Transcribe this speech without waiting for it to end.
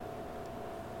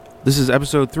This is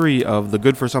episode 3 of the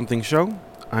Good for Something show.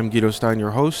 I'm Guido Stein,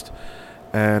 your host,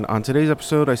 and on today's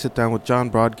episode I sit down with John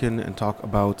Brodkin and talk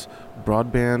about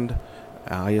broadband,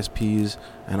 ISPs,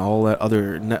 and all that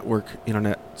other network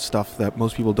internet stuff that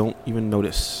most people don't even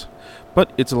notice.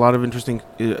 But it's a lot of interesting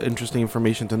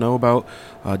information to know about.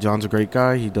 John's a great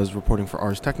guy. He does reporting for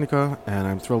Ars Technica, and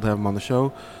I'm thrilled to have him on the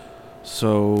show.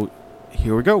 So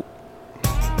here we go.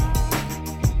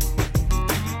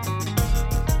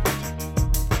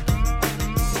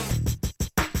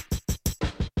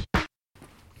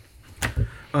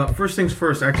 First things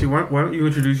first. Actually, why don't you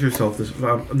introduce yourself?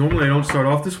 Normally I don't start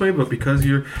off this way, but because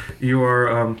you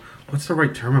are what's the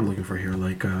right term I'm looking for here?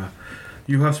 Like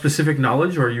you have specific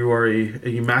knowledge, or you are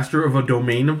a master of a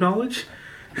domain of knowledge.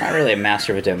 Not really a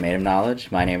master of a domain of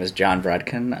knowledge. My name is John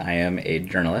Brodkin. I am a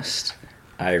journalist.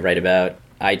 I write about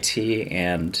IT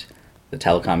and the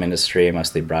telecom industry,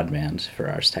 mostly broadband, for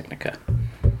Ars Technica.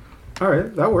 All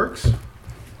right, that works.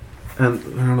 And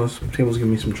I don't know, this table's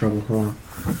giving me some trouble. Hold on.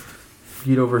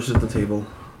 Guido versus the table.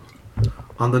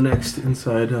 On the next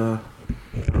inside. Alright,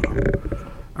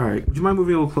 would you mind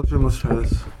moving a little closer and let's try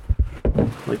this?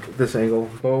 Like this angle.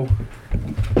 Bo,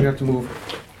 you have to move.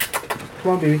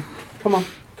 Come on, baby. Come on.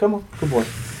 Good boy.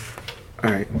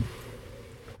 Alright.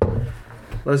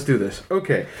 Let's do this.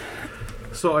 Okay.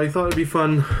 So I thought it'd be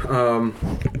fun. I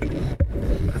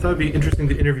thought it'd be interesting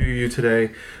to interview you today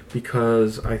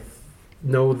because I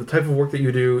know the type of work that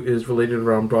you do is related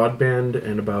around broadband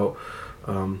and about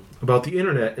the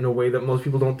internet in a way that most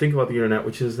people don't think about the internet,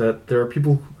 which is that there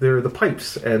are the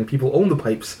pipes, and people own the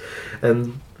pipes,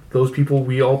 and those people,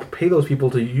 we all pay those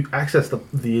people to access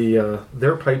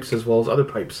their pipes as well as other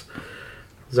pipes.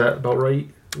 Is that about right?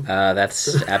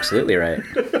 That's absolutely right.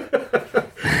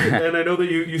 And I know that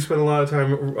you spent a lot of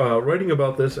time writing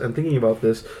about this and thinking about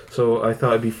this, so I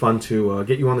thought it'd be fun to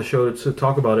get you on the show to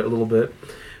talk about it a little bit.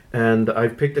 And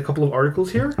I've picked a couple of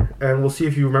articles here, and we'll see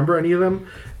if you remember any of them,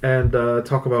 and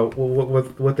talk about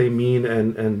what they mean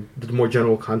and the more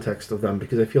general context of them,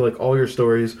 because I feel like all your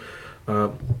stories,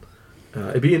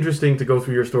 it'd be interesting to go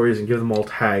through your stories and give them all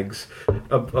tags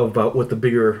about what the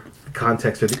bigger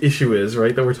context or the issue is,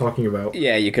 right, that we're talking about.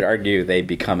 Yeah, you could argue they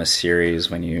become a series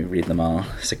when you read them all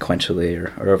sequentially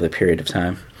or over the period of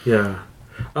time. Yeah.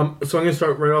 So I'm going to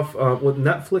start right off. What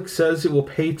Netflix says it will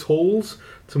pay tolls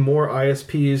to more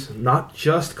ISPs, not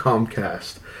just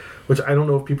Comcast, which I don't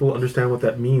know if people understand what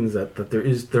that means, that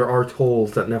there are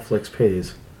tolls that Netflix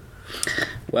pays.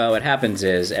 Well, what happens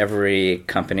is every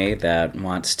company that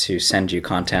wants to send you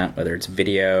content, whether it's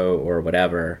video or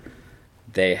whatever,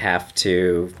 they have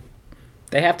to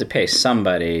pay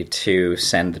somebody to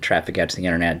send the traffic out to the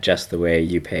internet, just the way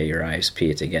you pay your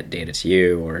ISP to get data to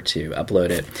you or to upload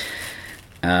it.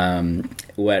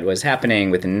 What was happening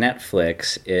with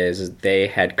Netflix is they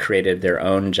had created their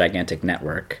own gigantic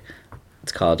network.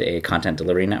 It's called a content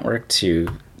delivery network to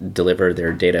deliver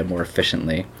their data more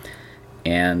efficiently.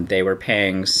 And they were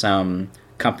paying some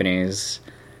companies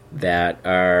that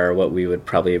are what we would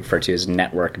probably refer to as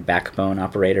network backbone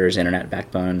operators, internet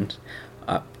backbone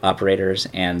operators.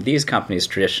 And these companies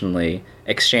traditionally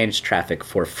exchange traffic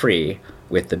for free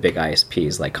with the big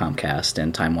ISPs like Comcast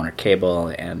and Time Warner Cable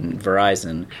and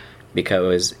Verizon,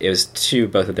 because it was to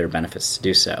both of their benefits to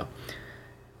do so.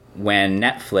 When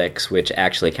Netflix, which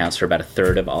actually accounts for about a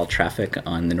third of all traffic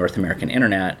on the North American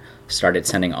internet, started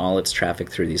sending all its traffic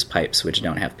through these pipes which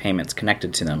don't have payments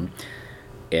connected to them,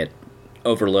 it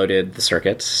overloaded the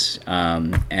circuits,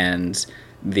 and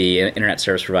the internet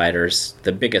service providers,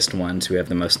 the biggest ones who have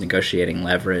the most negotiating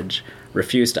leverage,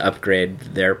 refused to upgrade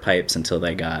their pipes until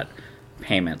they got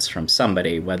payments from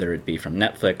somebody, whether it be from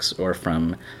Netflix or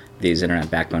from these internet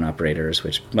backbone operators,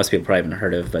 which most people probably haven't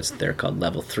heard of, but they're called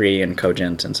Level 3 and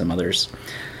Cogent and some others.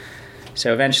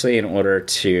 So eventually, in order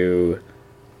to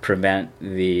prevent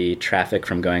the traffic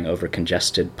from going over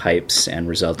congested pipes and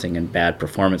resulting in bad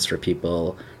performance for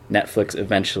people, Netflix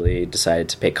eventually decided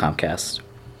to pay Comcast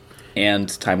and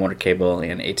Time Warner Cable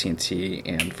and AT&T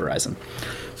and Verizon.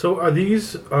 So are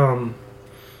these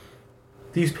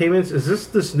payments,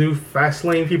 is this new fast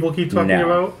lane people keep talking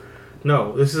about?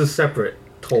 No, this is a separate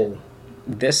toll.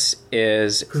 This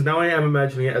is... Because now I am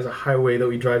imagining it as a highway that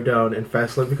we drive down and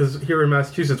fast lane, because here in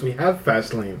Massachusetts we have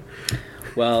fast lane.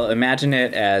 Well, imagine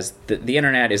it as the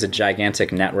internet is a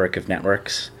gigantic network of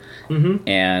networks,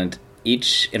 and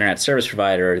each internet service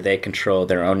provider, they control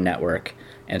their own network,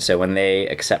 and so when they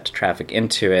accept traffic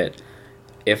into it,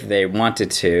 if they wanted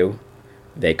to,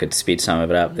 they could speed some of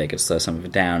it up, they could slow some of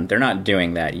it down. They're not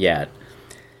doing that yet.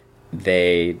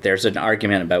 There's an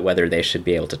argument about whether they should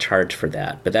be able to charge for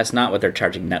that, but that's not what they're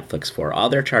charging Netflix for. All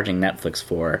they're charging Netflix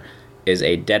for is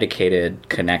a dedicated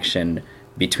connection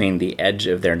between the edge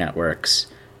of their networks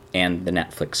and the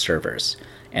Netflix servers.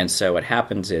 And so what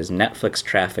happens is Netflix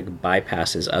traffic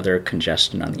bypasses other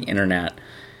congestion on the internet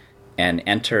and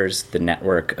enters the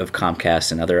network of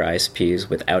Comcast and other ISPs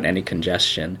without any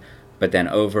congestion, but then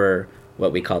over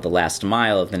what we call the last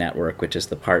mile of the network, which is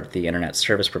the part the internet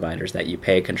service providers that you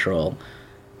pay control,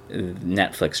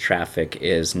 Netflix traffic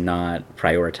is not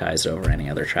prioritized over any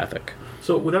other traffic.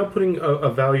 So without putting a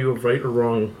value of right or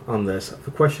wrong on this,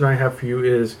 the question I have for you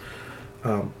is,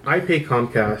 I pay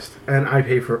Comcast, and I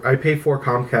pay for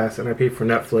Comcast, and I pay for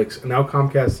Netflix, and now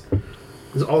Comcast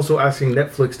is also asking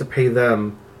Netflix to pay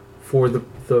them for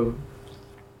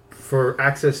for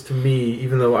access to me,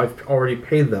 even though I've already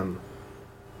paid them.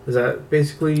 Is that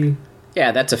basically?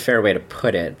 Yeah, that's a fair way to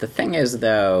put it. The thing is,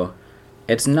 though,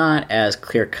 it's not as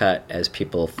clear-cut as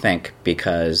people think,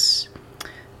 because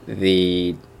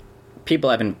the people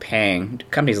have been paying,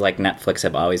 companies like Netflix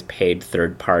have always paid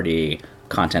third-party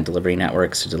content delivery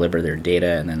networks to deliver their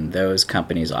data, and then those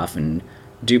companies often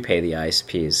do pay the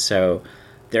ISPs. So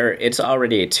it's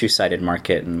already a two-sided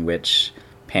market in which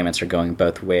payments are going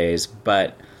both ways.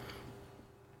 But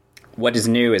what is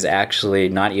new is actually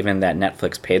not even that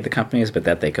Netflix paid the companies, but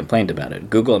that they complained about it.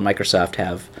 Google and Microsoft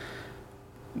have,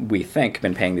 we think,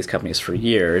 been paying these companies for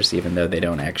years, even though they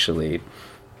don't actually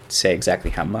say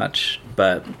exactly how much.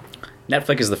 But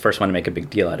Netflix is the first one to make a big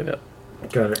deal out of it.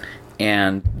 Got it.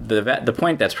 And the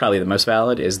point that's probably the most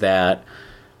valid is that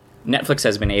Netflix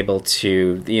has been able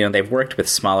to, they've worked with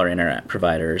smaller internet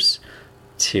providers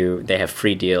they have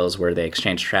free deals where they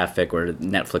exchange traffic, where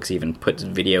Netflix even puts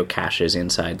video caches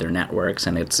inside their networks,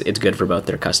 and it's good for both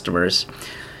their customers.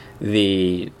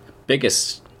 The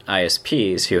biggest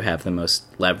ISPs who have the most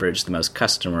leverage, the most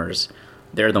customers,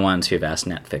 they're the ones who've asked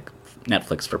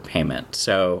Netflix for payment.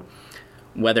 So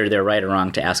whether they're right or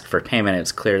wrong to ask for payment,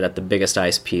 it's clear that the biggest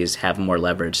ISPs have more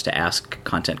leverage to ask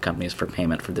content companies for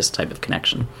payment for this type of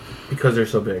connection. Because they're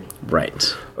so big.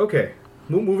 Right. Okay,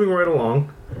 moving right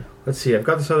along. Let's see, I've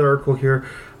got this other article here.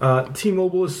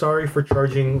 T-Mobile is sorry for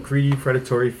charging greedy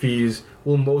predatory fees,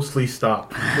 will mostly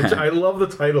stop. Which I love the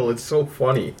title, it's so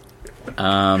funny.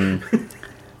 I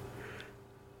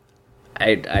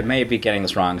may be getting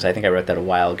this wrong, because I think I wrote that a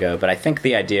while ago, but I think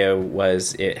the idea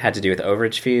was it had to do with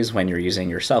overage fees when you're using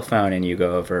your cell phone and you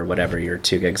go over whatever your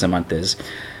 2 gigs a month is.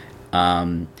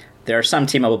 There are some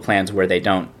T-Mobile plans where they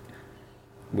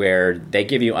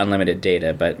give you unlimited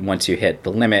data, but once you hit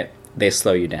the limit, they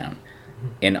slow you down.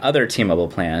 In other T-Mobile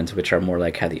plans, which are more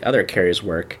like how the other carriers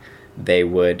work, they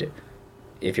would,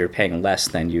 if you're paying less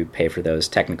than you pay for those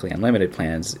technically unlimited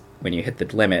plans, when you hit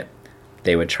the limit,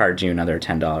 they would charge you another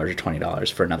 $10 or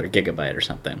 $20 for another gigabyte or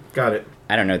something. Got it.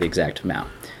 I don't know the exact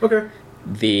amount. Okay.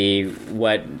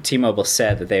 What T-Mobile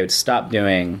said that they would stop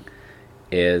doing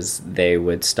is they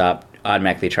would stop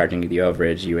automatically charging you the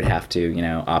overage. You would have to,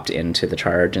 opt into the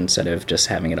charge instead of just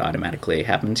having it automatically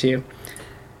happen to you.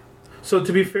 So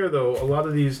to be fair, though, a lot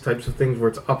of these types of things where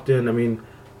it's opt-in, I mean,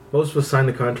 most of us sign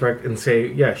the contract and say,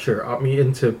 yeah, sure, opt me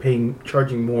into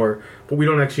charging more, but we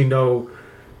don't actually know.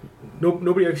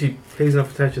 Nobody actually pays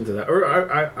enough attention to that, or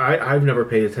I've never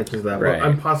paid attention to that. Right. But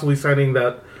I'm possibly signing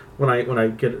that when I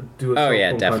do a cell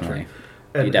phone definitely. contract.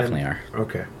 You definitely are.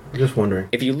 Okay, just wondering.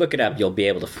 If you look it up, you'll be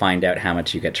able to find out how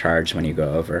much you get charged when you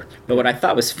go over. But what I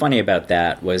thought was funny about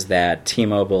that was that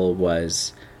T-Mobile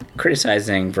was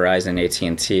criticizing Verizon,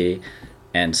 AT&T,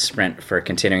 and Sprint for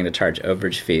continuing to charge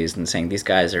overage fees and saying these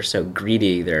guys are so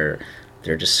greedy, they're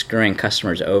just screwing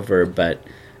customers over, but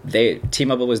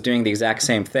T-Mobile was doing the exact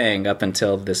same thing up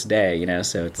until this day,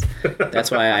 so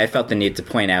that's why I felt the need to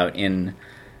point out in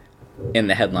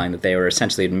the headline that they were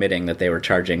essentially admitting that they were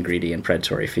charging greedy and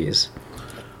predatory fees.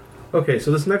 Okay,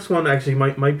 so this next one actually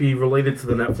might be related to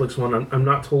the Netflix one. I'm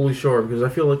not totally sure, because I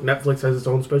feel like Netflix has its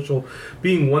own special,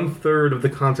 being 1/3 of the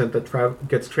content that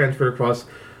gets transferred across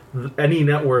any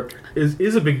network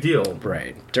is a big deal.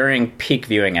 Right. During peak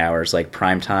viewing hours, like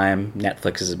prime time,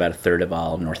 Netflix is about 1/3 of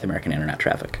all North American internet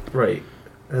traffic. Right.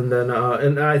 And then,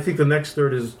 and I think the next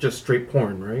third is just straight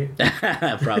porn, right?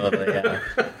 Probably, yeah.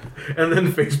 And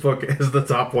then Facebook is the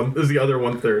top one, is the other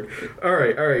 1/3. All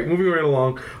right, moving right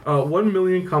along. 1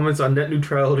 million comments on net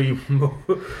neutrality,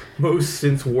 most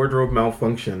since wardrobe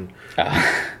malfunction.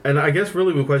 And I guess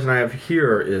really the question I have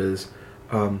here is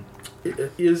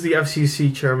the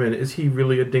FCC chairman, is he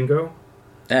really a dingo?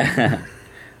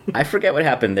 I forget what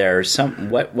happened there.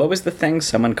 What was the thing?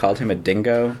 Someone called him a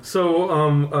dingo? So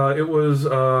it was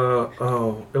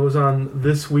on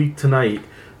This Week Tonight.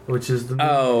 which is the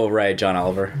Oh, right, John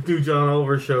Oliver. new John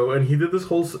Oliver show, and he did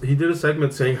a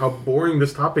segment saying how boring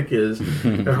this topic is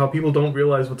and how people don't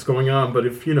realize what's going on. But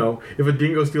if a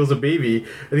dingo steals a baby,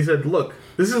 and he said, look,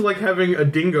 this is like having a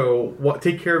dingo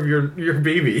take care of your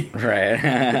baby. Right.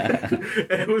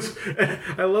 I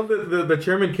love that the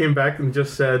chairman came back and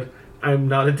just said, I'm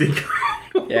not a dingo.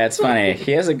 Yeah, it's funny.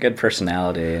 He has a good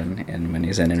personality and when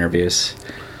he's in interviews.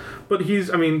 But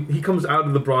he comes out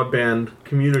of the broadband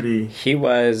community. He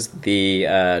was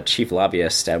the chief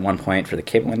lobbyist at one point for the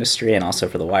cable industry and also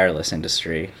for the wireless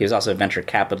industry. He was also a venture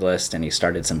capitalist, and he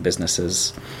started some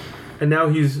businesses. And now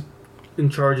he's in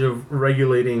charge of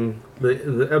regulating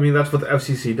that's what the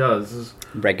FCC does. Is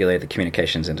regulate the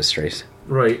communications industries.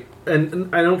 Right.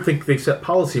 And I don't think they set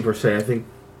policy per se. I think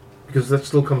because that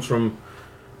still comes from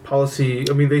policy.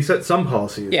 I mean, they set some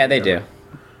policies. Yeah, they do.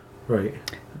 Right.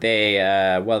 They,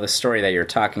 the story that you're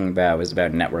talking about was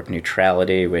about network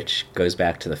neutrality, which goes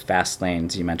back to the fast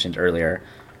lanes you mentioned earlier,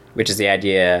 which is the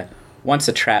idea once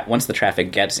the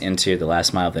traffic gets into the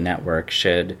last mile of the network,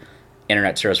 should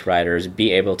internet service providers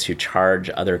be able to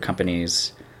charge other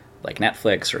companies like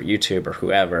Netflix or YouTube or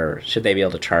whoever, should they be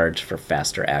able to charge for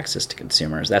faster access to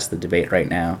consumers? That's the debate right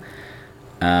now.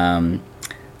 Basically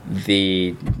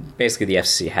the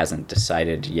FCC hasn't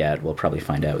decided yet. We'll probably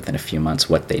find out within a few months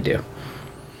what they do.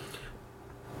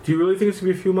 Do you really think it's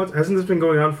going to be a few months? Hasn't this been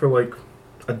going on for like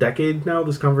a decade now,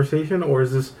 this conversation? Or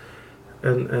is this...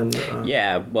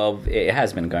 Yeah, well, it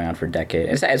has been going on for a decade.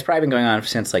 It's probably been going on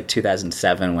since like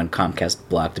 2007 when Comcast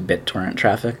blocked BitTorrent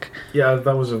traffic. Yeah,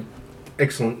 that was an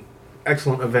excellent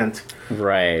event.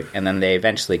 Right, and then they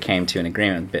eventually came to an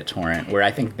agreement with BitTorrent, where I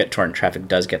think BitTorrent traffic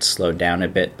does get slowed down a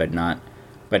bit, but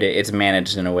it's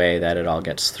managed in a way that it all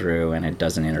gets through and it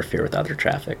doesn't interfere with other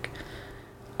traffic.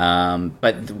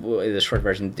 But the short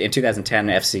version, in 2010,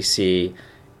 FCC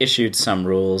issued some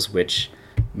rules which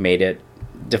made it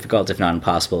difficult, if not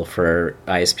impossible, for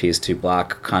ISPs to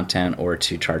block content or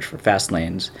to charge for fast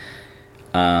lanes.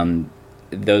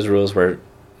 Those rules were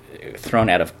thrown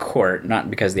out of court,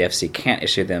 not because the FCC can't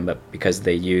issue them, but because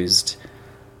they used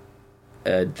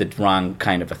the wrong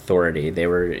kind of authority. They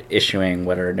were issuing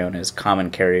what are known as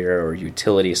common carrier or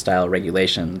utility-style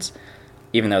regulations,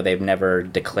 even though they've never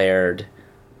declared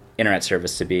internet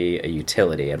service to be a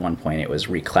utility. At one point, it was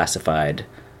reclassified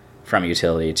from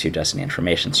utility to just an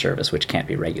information service, which can't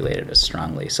be regulated as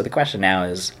strongly. So the question now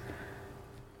is,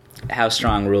 how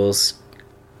strong rules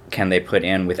can they put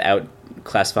in without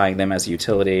classifying them as a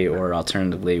utility, or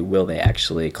alternatively, will they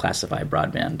actually classify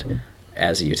broadband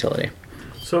as a utility?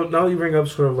 So now you bring up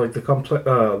sort of like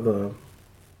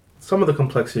some of the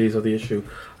complexities of the issue.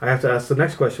 I have to ask the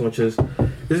next question, which is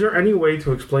there any way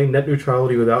to explain net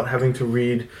neutrality without having to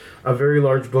read a very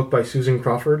large book by Susan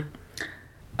Crawford?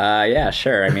 Yeah,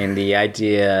 sure. I mean, the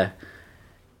idea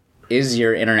is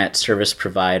your internet service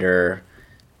provider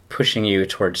pushing you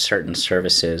towards certain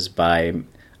services by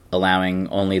allowing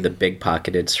only the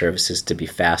big-pocketed services to be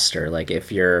faster. Like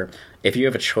if you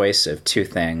have a choice of two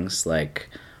things, like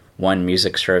one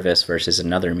music service versus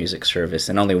another music service,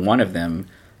 and only one of them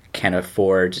can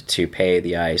afford to pay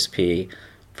the ISP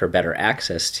for better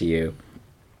access to you,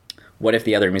 what if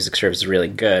the other music service is really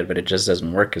good, but it just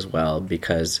doesn't work as well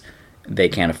because they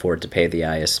can't afford to pay the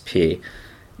ISP?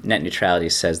 Net neutrality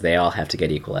says they all have to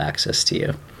get equal access to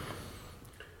you.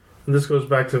 And this goes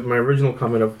back to my original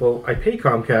comment of, well, I pay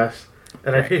Comcast,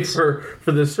 and I pay for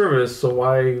this service, so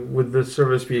why would this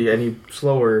service be any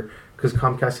slower? Because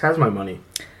Comcast has my money.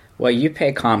 Well, you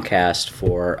pay Comcast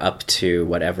for up to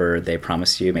whatever they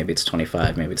promise you. Maybe it's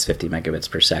 25, maybe it's 50 megabits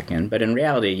per second. But in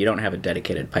reality, you don't have a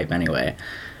dedicated pipe anyway.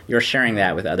 You're sharing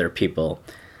that with other people.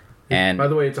 And by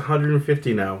the way, it's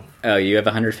 150 now. Oh, you have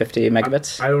 150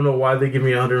 megabits? I don't know why they give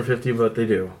me 150, but they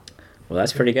do. Well,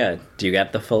 that's pretty good. Do you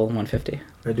get the full 150?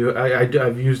 I do.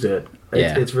 I've used it.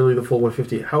 It's really the full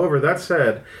 150. However, that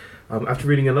said, after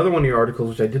reading another one of your articles,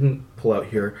 which I didn't pull out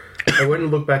here, I went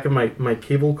and looked back at my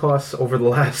cable costs over the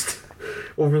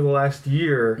last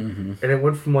year, and it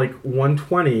went from like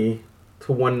 120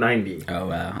 to 190. Oh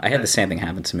wow! I had the same thing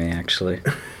happen to me actually.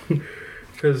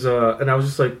 Because and I was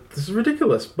just like, this is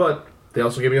ridiculous. But they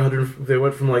also gave me 100. They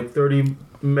went from like 30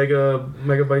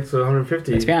 megabytes to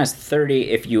 150. To be honest,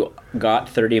 30. If you got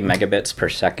 30 megabits per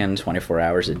second, 24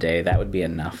 hours a day, that would be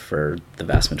enough for the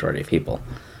vast majority of people.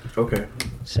 Okay.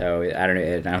 So I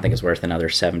don't think it's worth another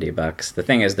 $70. The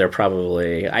thing is,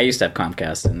 I used to have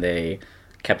Comcast, and they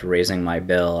kept raising my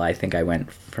bill. I think I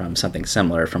went from something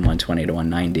similar from 120 to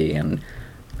 190,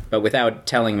 but without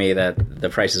telling me that the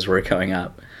prices were going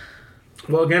up.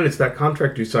 Well, again, it's that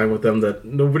contract you sign with them that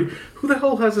nobody... Who the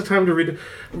hell has the time to read it?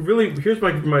 Really, here's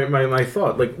my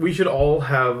thought. Like, we should all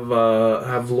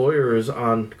have lawyers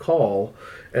on call,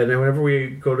 and then whenever we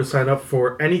go to sign up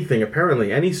for anything,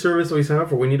 apparently, any service that we sign up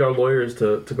for, we need our lawyers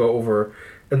to go over,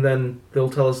 and then they'll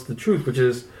tell us the truth, which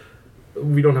is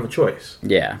we don't have a choice.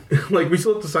 Yeah. Like, we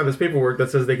still have to sign this paperwork that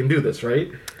says they can do this,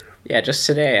 right? Yeah, just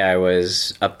today I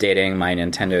was updating my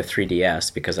Nintendo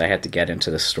 3DS because I had to get into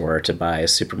the store to buy a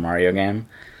Super Mario game.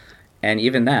 And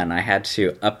even then, I had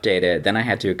to update it. Then I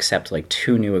had to accept like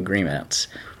 2 new agreements,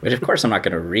 which of course I'm not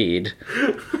going to read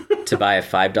to buy a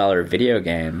 $5 video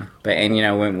game. But and you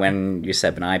know when you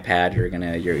set up an iPad,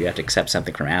 you have to accept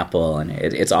something from Apple, and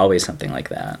it's always something like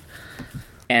that.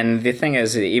 And the thing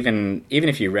is, even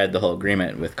if you read the whole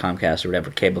agreement with Comcast or whatever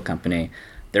cable company,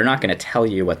 they're not going to tell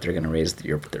you what they're going to raise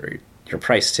your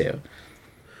price to.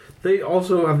 They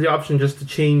also have the option just to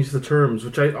change the terms,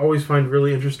 which I always find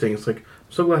really interesting. It's like, I'm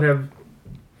so glad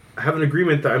I have an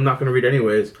agreement that I'm not going to read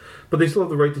anyways, but they still have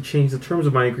the right to change the terms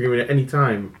of my agreement at any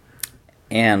time.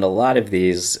 And a lot of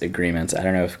these agreements, I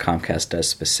don't know if Comcast does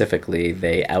specifically,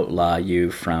 they outlaw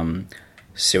you from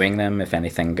suing them if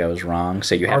anything goes wrong.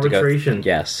 So you have arbitration. To go...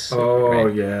 Yes. Oh,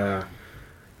 right. yeah.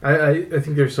 I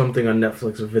think there's something on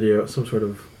Netflix, a video, some sort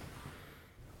of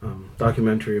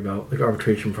documentary about the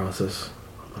arbitration process.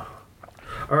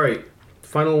 All right,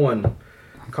 final one.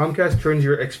 Comcast turns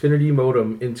your Xfinity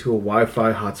modem into a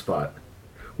Wi-Fi hotspot.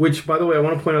 Which, by the way, I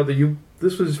want to point out that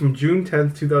this was from June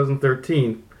 10th,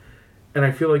 2013, and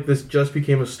I feel like this just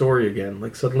became a story again.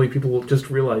 Like, suddenly people will just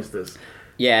realize this.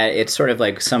 Yeah, it's sort of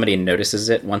like somebody notices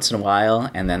it once in a while,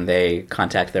 and then they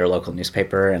contact their local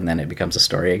newspaper, and then it becomes a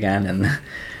story again. And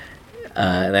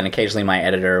then occasionally my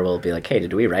editor will be like, hey,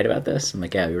 did we write about this? I'm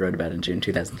like, yeah, we wrote about it in June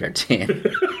 2013.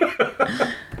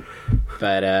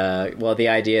 But, well, the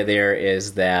idea there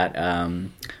is that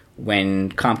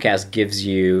when Comcast gives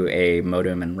you a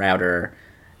modem and router,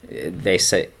 they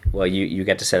say, well, you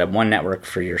get to set up one network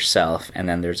for yourself, and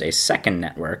then there's a second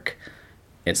network.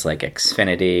 It's like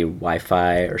Xfinity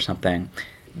Wi-Fi or something.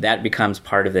 That becomes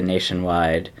part of the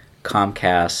nationwide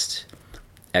Comcast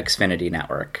Xfinity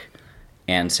network.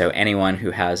 And so anyone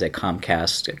who has a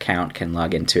Comcast account can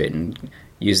log into it and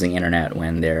use the internet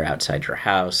when they're outside your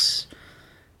house.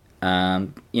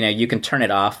 You can turn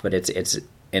it off, but it's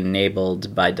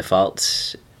enabled by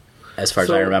default, as far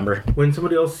as I remember. When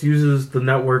somebody else uses the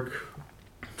network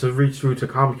to reach through to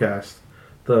Comcast,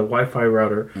 the Wi-Fi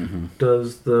router, mm-hmm.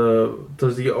 does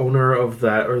the owner of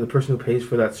that, or the person who pays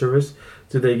for that service,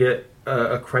 do they get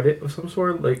a credit of some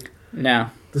sort? Like, no.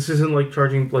 This isn't like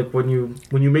charging, like when you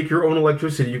make your own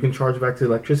electricity, you can charge back to the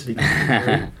electricity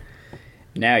company, right?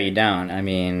 No, you don't. I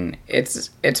mean, it's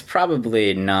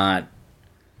probably not.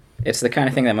 It's the kind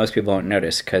of thing that most people won't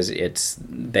notice because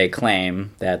they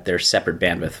claim that there's separate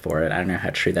bandwidth for it. I don't know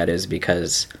how true that is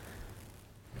because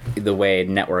the way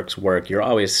networks work, you're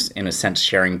always, in a sense,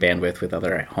 sharing bandwidth with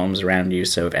other homes around you.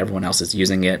 So if everyone else is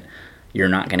using it, you're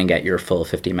not going to get your full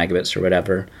 50 megabits or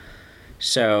whatever.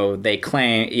 So they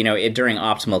claim, during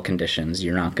optimal conditions,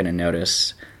 you're not going to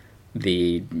notice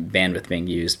the bandwidth being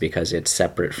used because it's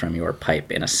separate from your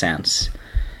pipe in a sense.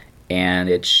 And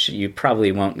you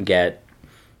probably won't get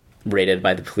raided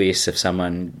by the police if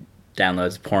someone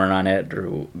downloads porn on it,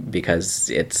 or because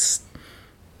it's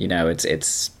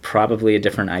probably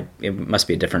it must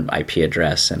be a different IP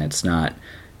address and it's not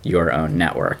your own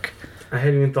network. I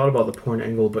hadn't even thought about the porn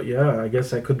angle, but yeah, I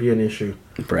guess that could be an issue.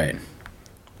 Right.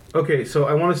 Okay, so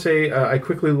I want to say I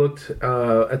quickly looked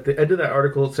at the end of that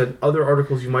article. It said other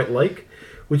articles you might like,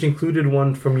 which included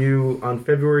one from you on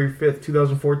February 5th,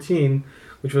 2014,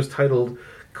 which was titled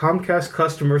Comcast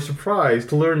Customer Surprised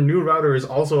to Learn New Router is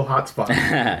Also Hotspot.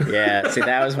 Yeah, see,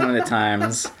 that was one of the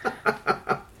times.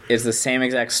 It's the same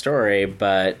exact story,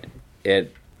 but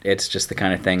it's just the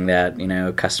kind of thing that,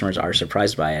 customers are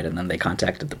surprised by it, and then they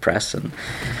contacted the press, and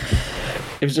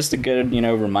it was just a good,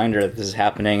 reminder that this is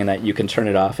happening and that you can turn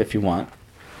it off if you want.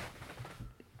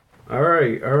 All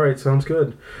right, sounds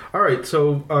good. All right,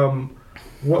 so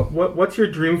what's your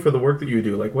dream for the work that you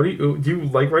do? Like, what do you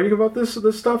like writing about this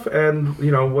stuff? And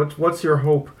what's your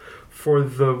hope for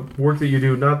the work that you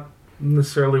do? Not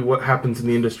necessarily what happens in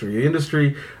the industry. The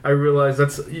industry, I realize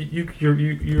that's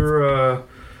you're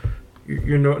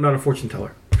not a fortune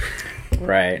teller.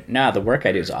 Right. No, the work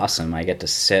I do is awesome. I get to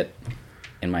sit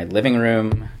in my living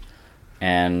room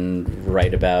and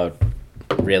write about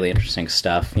really interesting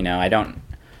stuff. I don't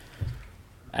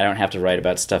have to write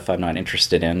about stuff I'm not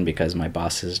interested in because my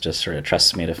bosses just sort of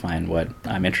trust me to find what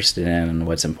I'm interested in and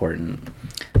what's important.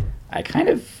 I kind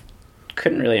of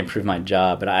couldn't really improve my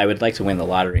job, but I would like to win the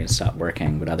lottery and stop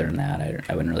working. But other than that,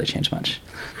 I wouldn't really change much.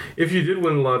 If you did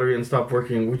win the lottery and stop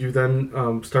working, would you then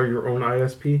start your own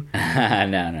ISP?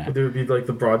 No. Would it be like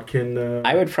the Broadkin?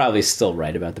 I would probably still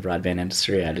write about the broadband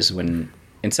industry. I just wouldn't.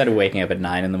 Instead of waking up at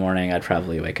 9 in the morning, I'd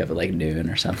probably wake up at like noon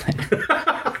or something.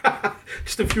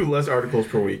 Just a few less articles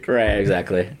per week. Right,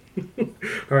 exactly.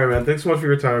 All right, man. Thanks so much for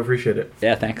your time. I appreciate it.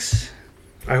 Yeah, thanks.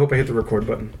 I hope I hit the record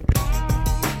button.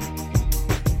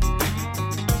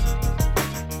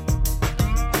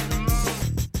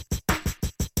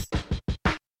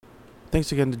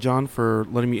 Thanks again to John for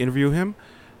letting me interview him,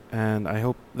 and I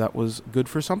hope that was good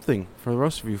for something for the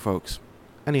rest of you folks.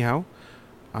 Anyhow,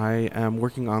 I am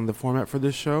working on the format for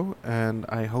this show, and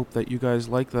I hope that you guys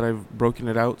like that I've broken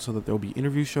it out so that there will be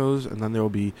interview shows, and then there will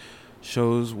be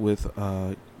shows with,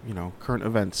 current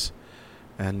events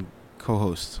and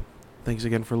co-hosts. Thanks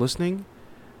again for listening,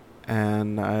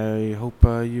 and I hope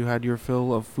you had your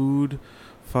fill of food,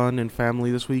 fun, and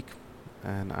family this week,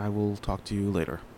 and I will talk to you later.